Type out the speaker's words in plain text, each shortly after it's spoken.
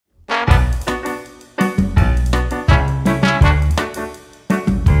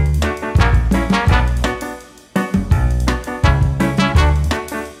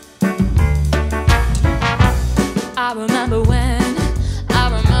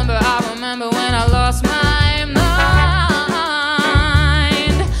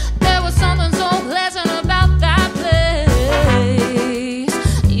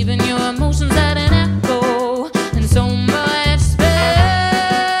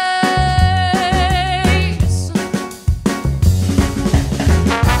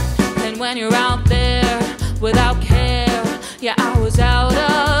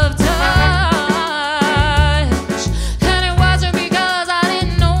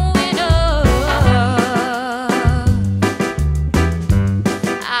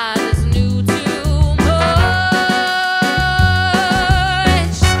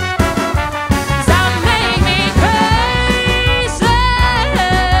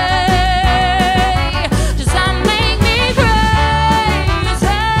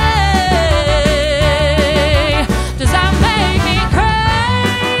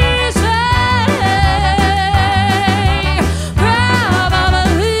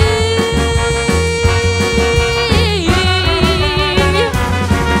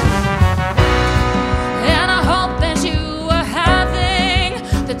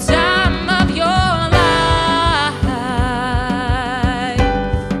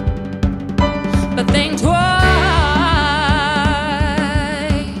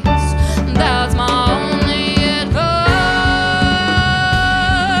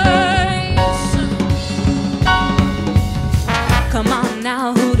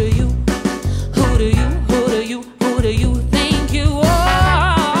who do you, who do you, who do you, who do you think you are?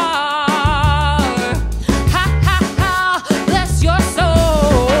 Ha ha ha, bless your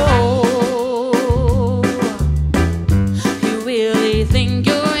soul. You really think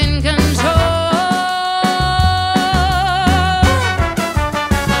you're in control?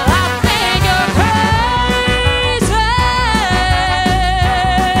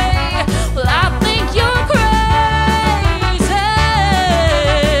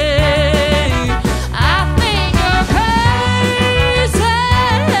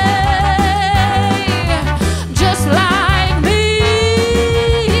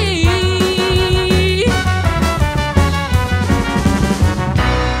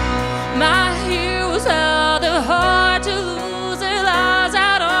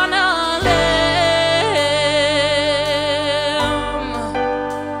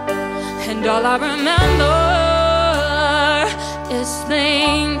 All I remember is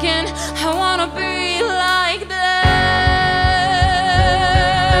thinking I wanna be like them.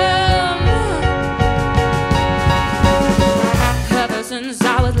 Ever since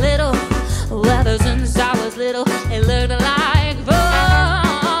I was little, ever since I was little, it looked like fun.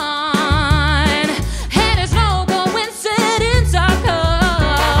 And it's no coincidence I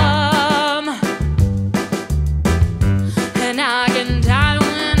come, and I can die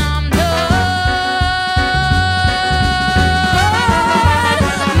when I'm done.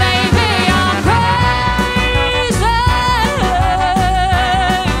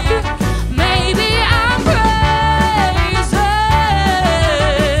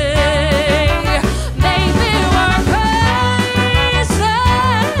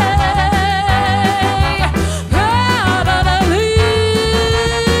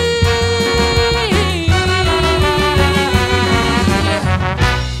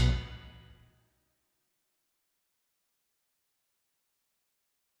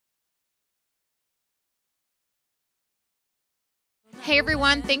 Hey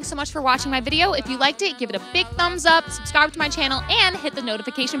everyone, thanks so much for watching my video. If you liked it, give it a big thumbs up, subscribe to my channel, and hit the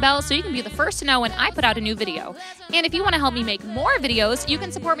notification bell so you can be the first to know when I put out a new video. And if you want to help me make more videos, you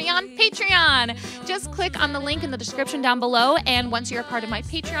can support me on Patreon. Just click on the link in the description down below, and once you're a part of my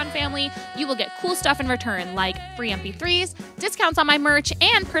Patreon family, you will get cool stuff in return, like free MP3s, discounts on my merch,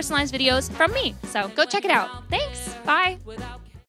 and personalized videos from me. So go check it out. Thanks, bye.